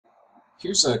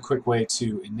Here's a quick way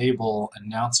to enable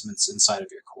announcements inside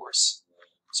of your course.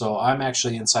 So I'm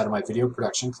actually inside of my video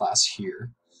production class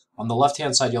here. On the left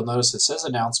hand side you'll notice it says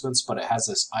announcements, but it has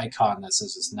this icon that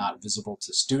says it's not visible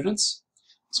to students.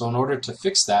 So in order to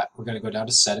fix that, we're going to go down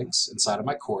to settings inside of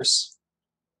my course.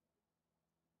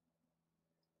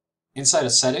 Inside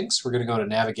of settings we're going to go to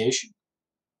navigation.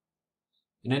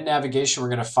 And in navigation we're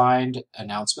going to find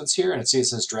announcements here, and see it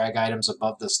says drag items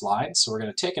above this line. So we're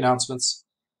going to take announcements,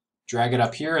 drag it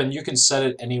up here, and you can set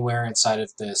it anywhere inside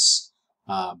of this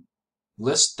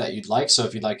list that you'd like. So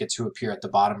if you'd like it to appear at the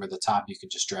bottom or the top, you can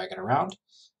just drag it around.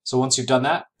 So once you've done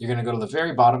that, you're going to go to the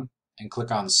very bottom and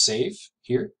click on Save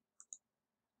here.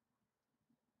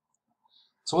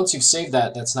 So once you've saved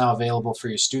that, that's now available for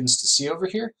your students to see over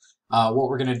here. What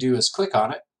we're going to do is click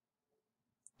on it,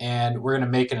 and we're going to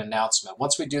make an announcement.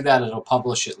 Once we do that, it'll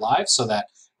publish it live, so that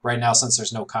right now, since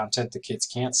there's no content, the kids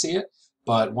can't see it.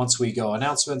 But once we go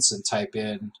announcements and type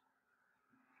in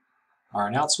our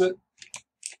announcement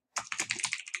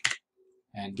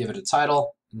and give it a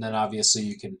title, and then obviously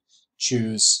you can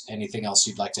choose anything else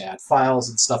you'd like to add, files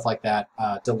and stuff like that.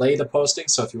 Delay the posting,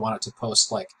 so if you want it to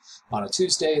post like on a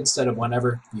Tuesday instead of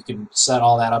whenever, you can set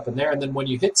all that up in there, and then when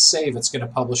you hit save, it's going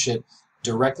to publish it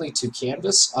directly to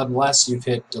Canvas unless you've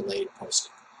hit delayed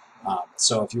posting.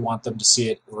 So if you want them to see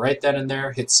it right then and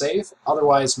there, hit save.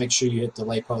 Otherwise, make sure you hit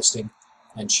delay posting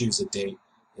and choose a date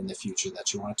in the future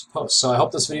that you want it to post. So I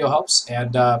hope this video helps,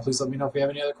 and please let me know if you have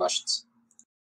any other questions.